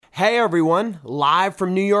Hey everyone, live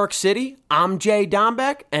from New York City, I'm Jay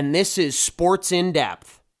Dombeck, and this is Sports In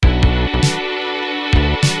Depth.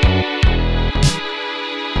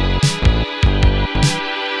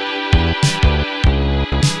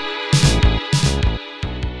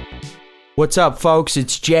 What's up, folks?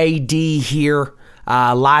 It's JD here,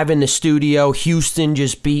 live in the studio. Houston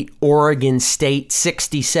just beat Oregon State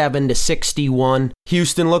 67-61.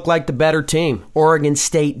 Houston looked like the better team. Oregon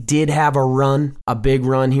State did have a big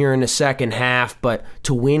run here in the second half, but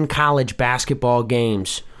to win college basketball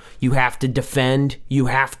games, you have to defend, you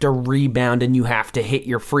have to rebound, and you have to hit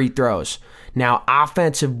your free throws. Now,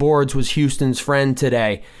 offensive boards was Houston's friend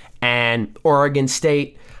today, and Oregon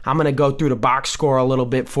State, I'm going to go through the box score a little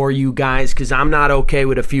bit for you guys because I'm not okay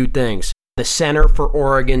with a few things. The center for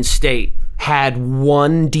Oregon State had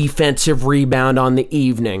one defensive rebound on the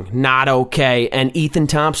evening. Not okay. And Ethan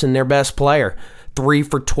Thompson, their best player, 3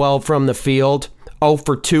 for 12 from the field, 0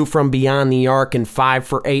 for 2 from beyond the arc, and 5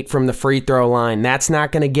 for 8 from the free throw line. That's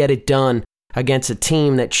not going to get it done against a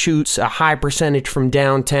team that shoots a high percentage from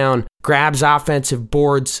downtown, grabs offensive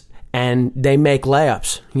boards, and they make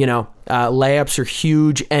layups. Layups are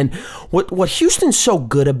huge. And what Houston's so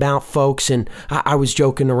good about, folks, and I was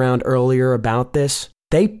joking around earlier about this,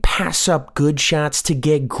 they pass up good shots to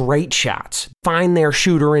get great shots. Find their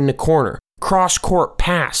shooter in the corner. Cross-court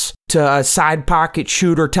pass to a side pocket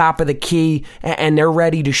shooter, top of the key, and they're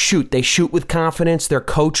ready to shoot. They shoot with confidence. They're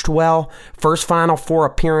coached well. First Final Four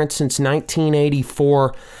appearance since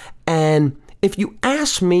 1984. And if you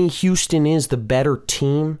ask me, Houston is the better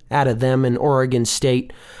team out of them and Oregon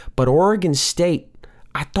State. But Oregon State,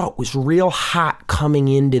 I thought, was real hot coming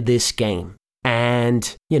into this game.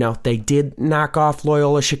 And, they did knock off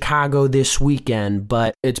Loyola Chicago this weekend,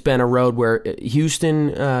 but it's been a road where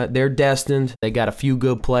Houston, they're destined. They got a few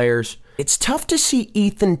good players. It's tough to see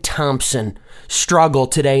Ethan Thompson struggle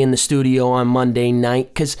today in the studio on Monday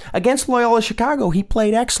night because against Loyola Chicago, he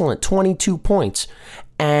played excellent, 22 points.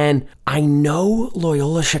 And I know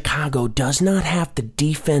Loyola Chicago does not have the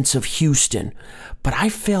defense of Houston, but I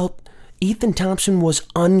felt Ethan Thompson was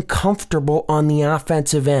uncomfortable on the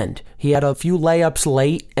offensive end. He had a few layups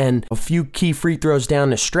late and a few key free throws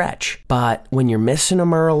down the stretch. But when you're missing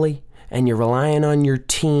them early and you're relying on your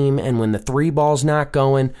team and when the three ball's not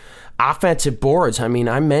going, offensive boards, I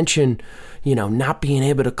mentioned, not being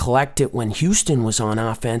able to collect it when Houston was on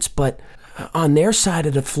offense, but on their side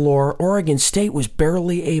of the floor, Oregon State was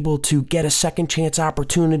barely able to get a second chance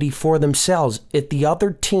opportunity for themselves. If the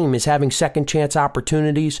other team is having second chance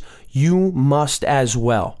opportunities, you must as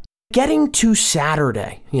well. Getting to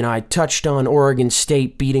Saturday, I touched on Oregon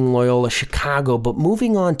State beating Loyola Chicago, but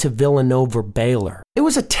moving on to Villanova Baylor. It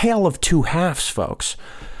was a tale of two halves, folks.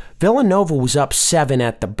 Villanova was up 7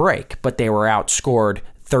 at the break, but they were outscored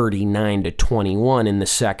 39-21 in the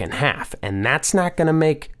second half, and that's not going to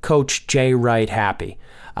make Coach Jay Wright happy.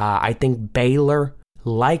 I think Baylor,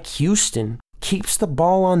 like Houston, keeps the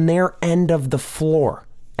ball on their end of the floor,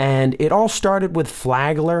 and it all started with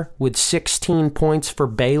Flagler with 16 points for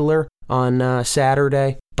Baylor on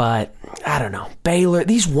Saturday, but I don't know. Baylor,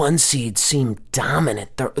 these one seeds seem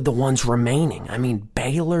dominant, the ones remaining.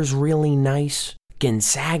 Baylor's really nice.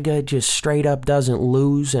 Gonzaga just straight up doesn't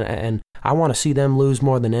lose, and I want to see them lose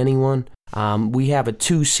more than anyone. We have a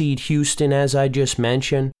 2-seed Houston, as I just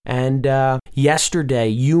mentioned. And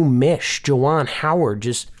yesterday, UMich, Juwan Howard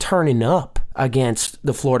just turning up against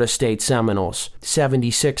the Florida State Seminoles,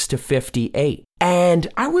 76-58. And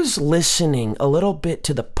I was listening a little bit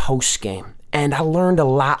to the postgame, and I learned a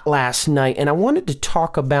lot last night. And I wanted to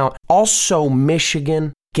talk about also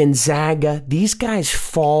Michigan, Gonzaga. These guys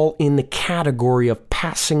fall in the category of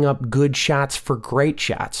passing up good shots for great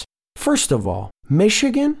shots. First of all,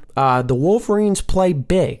 Michigan, the Wolverines play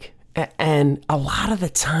big, and a lot of the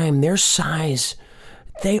time their size,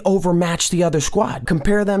 they overmatch the other squad.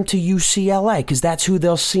 Compare them to UCLA, because that's who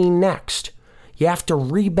they'll see next. You have to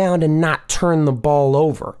rebound and not turn the ball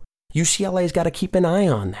over. UCLA's got to keep an eye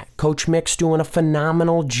on that. Coach Mick's doing a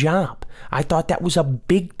phenomenal job. I thought that was a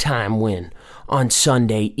big-time win on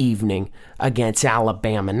Sunday evening against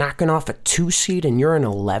Alabama. Knocking off a 2-seed and you're an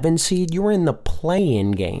 11-seed, you're in the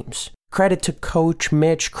play-in games. Credit to Coach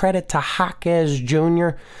Mitch. Credit to Jaquez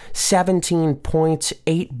Jr. 17 points,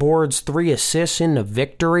 8 boards, 3 assists in the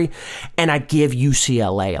victory. And I give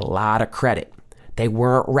UCLA a lot of credit. They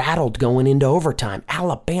weren't rattled going into overtime.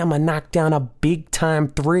 Alabama knocked down a big-time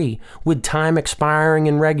 3 with time expiring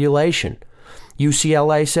in regulation.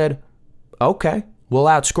 UCLA said, okay, we'll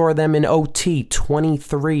outscore them in OT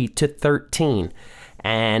 23-13.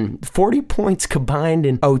 And 40 points combined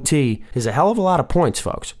in OT is a hell of a lot of points,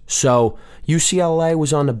 folks. So UCLA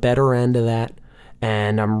was on the better end of that.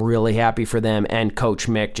 and I'm really happy for them and Coach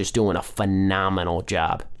Mick just doing a phenomenal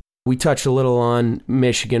job. We touched a little on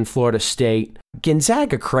Michigan, Florida State.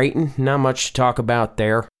 Gonzaga, Creighton, not much to talk about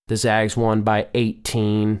there. The Zags won by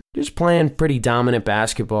 18. Just playing pretty dominant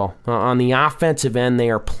basketball. On the offensive end, they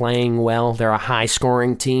are playing well. They're a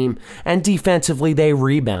high-scoring team. And defensively, they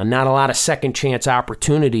rebound. Not a lot of second-chance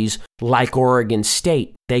opportunities like Oregon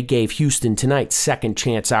State. They gave Houston tonight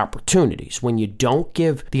second-chance opportunities. When you don't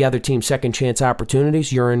give the other team second-chance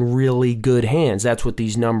opportunities, you're in really good hands. That's what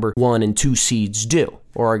these number 1 and 2 seeds do.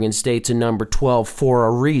 Oregon State's a number 12 for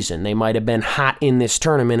a reason. They might have been hot in this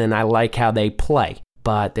tournament, and I like how they play.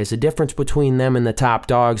 But there's a difference between them and the top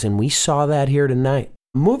dogs, and we saw that here tonight.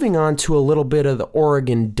 Moving on to a little bit of the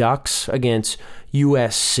Oregon Ducks against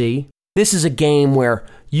USC. This is a game where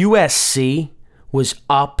USC was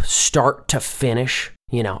up start to finish.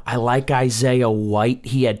 I like Isaiah White.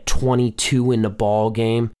 He had 22 in the ball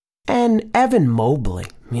game. And Evan Mobley,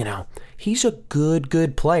 he's a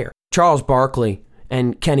good player. Charles Barkley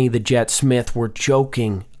and Kenny the Jet Smith were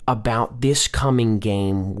joking about this coming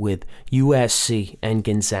game with USC and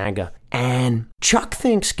Gonzaga. And Chuck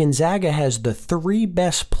thinks Gonzaga has the 3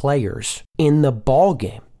 best players in the ball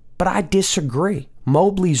game. But I disagree.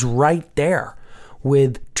 Mobley's right there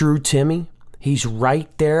with Drew Timme. He's right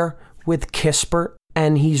there with Kispert.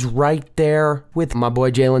 And he's right there with my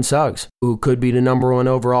boy Jalen Suggs, who could be the number 1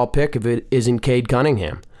 overall pick if it isn't Cade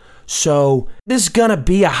Cunningham. So this is going to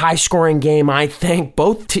be a high-scoring game, I think.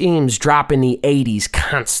 Both teams drop in the 80s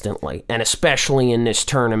constantly, and especially in this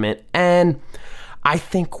tournament. And I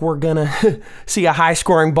think we're going to see a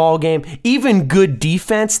high-scoring ball game. Even good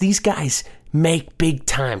defense, these guys make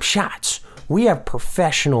big-time shots. We have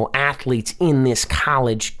professional athletes in this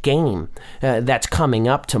college game that's coming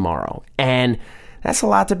up tomorrow. And that's a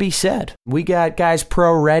lot to be said. We got guys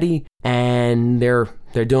pro-ready, and they're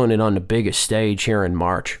doing it on the biggest stage here in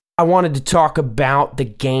March. I wanted to talk about the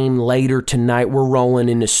game later tonight. We're rolling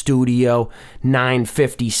in the studio,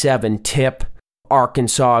 9:57 tip.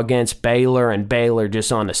 Arkansas against Baylor, and Baylor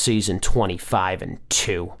just on the season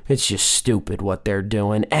 25-2. It's just stupid what they're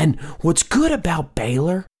doing. And what's good about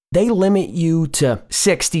Baylor, they limit you to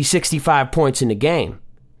 60, 65 points in the game,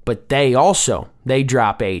 but they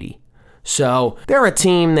drop 80. So they're a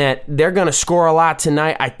team that they're going to score a lot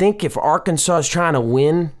tonight. I think if Arkansas is trying to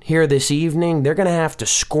win here this evening, they're going to have to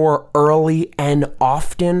score early and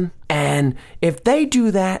often. And if they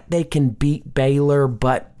do that, they can beat Baylor.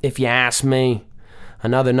 But if you ask me,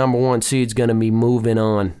 another number 1 seed's going to be moving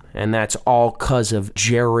on. And that's all because of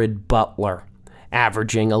Jared Butler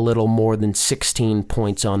averaging a little more than 16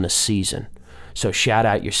 points on the season. So shout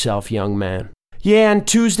out yourself, young man. Yeah, and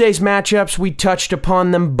Tuesday's matchups, we touched upon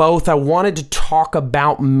them both. I wanted to talk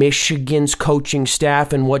about Michigan's coaching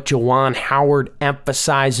staff and what Juwan Howard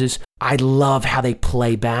emphasizes. I love how they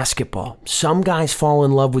play basketball. Some guys fall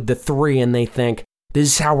in love with the 3 and they think, this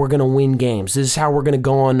is how we're going to win games. This is how we're going to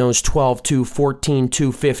go on those 12-2, 14-2,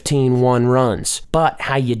 15-1 runs. But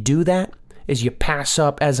how you do that is you pass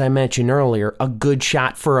up, as I mentioned earlier, a good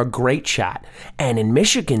shot for a great shot. And in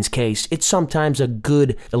Michigan's case, it's sometimes a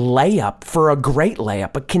good layup for a great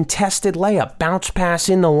layup, a contested layup, bounce pass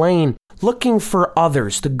in the lane, looking for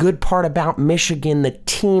others. The good part about Michigan, the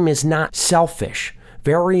team is not selfish.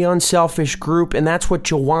 Very unselfish group, and that's what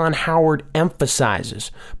Juwan Howard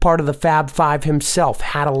emphasizes. Part of the Fab Five himself,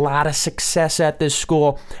 had a lot of success at this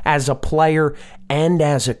school as a player and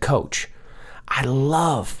as a coach.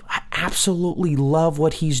 I absolutely love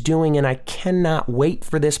what he's doing, and I cannot wait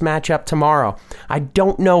for this matchup tomorrow. I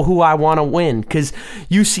don't know who I want to win because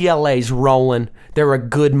UCLA's rolling. They're a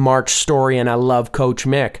good March story, and I love Coach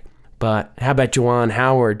Mick. But how about Juwan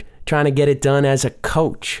Howard trying to get it done as a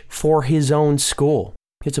coach for his own school?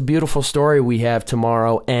 It's a beautiful story we have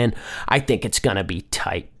tomorrow, and I think it's going to be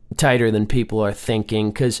tighter than people are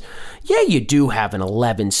thinking, because yeah, you do have an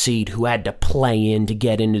 11 seed who had to play in to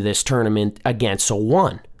get into this tournament against a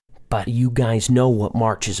 1. But you guys know what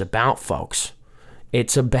March is about, folks.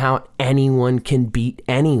 It's about anyone can beat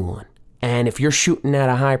anyone. And if you're shooting at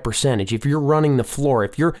a high percentage, if you're running the floor,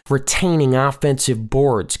 if you're retaining offensive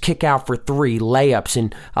boards, kick out for 3, layups,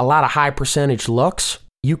 and a lot of high percentage looks,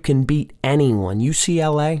 you can beat anyone.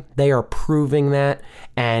 UCLA, they are proving that,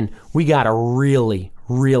 and we got a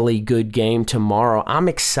really good game tomorrow. I'm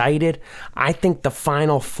excited. I think the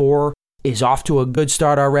Final Four is off to a good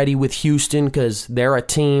start already with Houston because they're a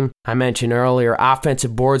team, I mentioned earlier,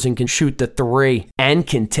 offensive boards and can shoot the 3 and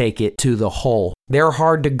can take it to the hole. They're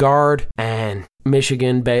hard to guard, and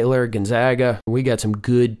Michigan, Baylor, Gonzaga, we got some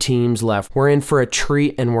good teams left. We're in for a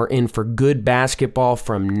treat, and we're in for good basketball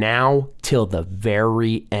from now till the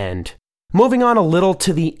very end. Moving on a little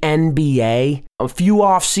to the NBA, a few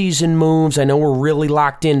off-season moves. I know we're really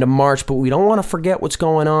locked into March, but we don't want to forget what's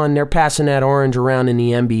going on. They're passing that orange around in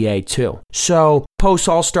the NBA too. So,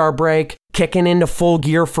 post-All-Star break, kicking into full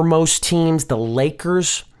gear for most teams. The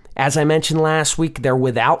Lakers, as I mentioned last week, they're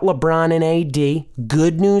without LeBron and AD.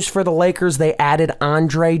 Good news for the Lakers, they added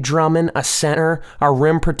Andre Drummond, a center, a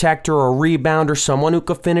rim protector, a rebounder, someone who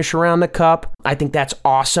could finish around the cup. I think that's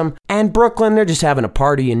awesome. And Brooklyn, they're just having a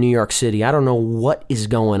party in New York City. I don't know what is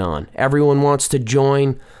going on. Everyone wants to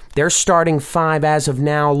join. Their starting five as of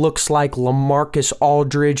now looks like LaMarcus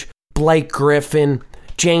Aldridge, Blake Griffin,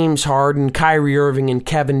 James Harden, Kyrie Irving, and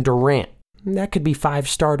Kevin Durant. That could be 5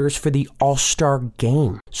 starters for the All-Star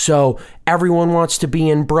game. So everyone wants to be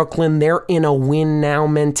in Brooklyn. They're in a win-now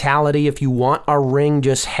mentality. If you want a ring,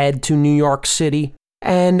 just head to New York City.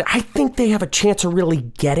 And I think they have a chance of really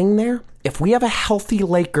getting there. If we have a healthy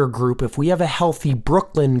Laker group, if we have a healthy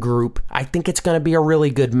Brooklyn group, I think it's going to be a really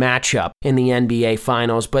good matchup in the NBA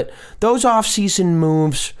Finals. But those offseason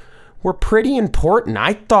moves were pretty important.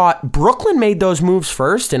 I thought Brooklyn made those moves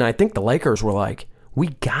first, and I think the Lakers were like, we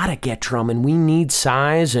gotta get Drummond. We need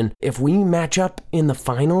size, and if we match up in the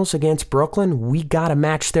finals against Brooklyn, we gotta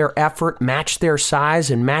match their effort, match their size,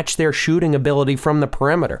 and match their shooting ability from the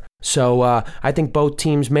perimeter. So I think both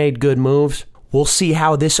teams made good moves. We'll see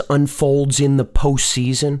how this unfolds in the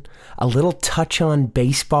postseason. A little touch on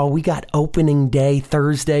baseball. We got opening day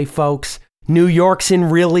Thursday, folks. New York's in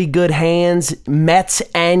really good hands. Mets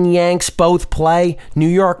and Yanks both play. New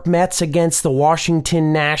York Mets against the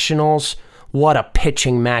Washington Nationals. What a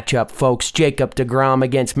pitching matchup, folks. Jacob deGrom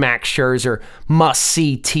against Max Scherzer.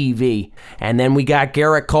 Must-see TV. And then we got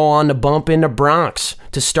Garrett Cole on the bump in the Bronx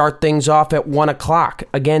to start things off at 1 o'clock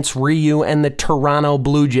against Ryu and the Toronto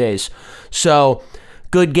Blue Jays. So,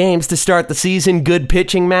 good games to start the season. Good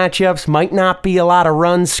pitching matchups. Might not be a lot of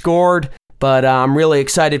runs scored, but I'm really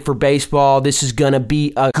excited for baseball. This is going to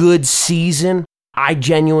be a good season. I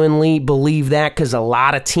genuinely believe that because a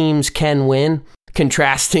lot of teams can win.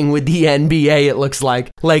 Contrasting with the NBA, it looks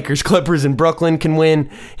like Lakers, Clippers, and Brooklyn can win.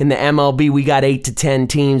 In the MLB, we got 8 to 10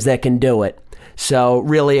 teams that can do it. So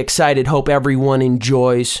really excited. Hope everyone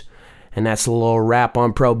enjoys. And that's a little wrap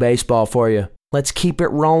on pro baseball for you. Let's keep it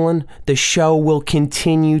rolling. The show will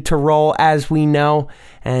continue to roll as we know.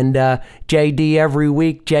 And JD every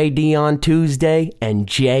week, JD on Tuesday, and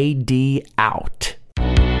JD out.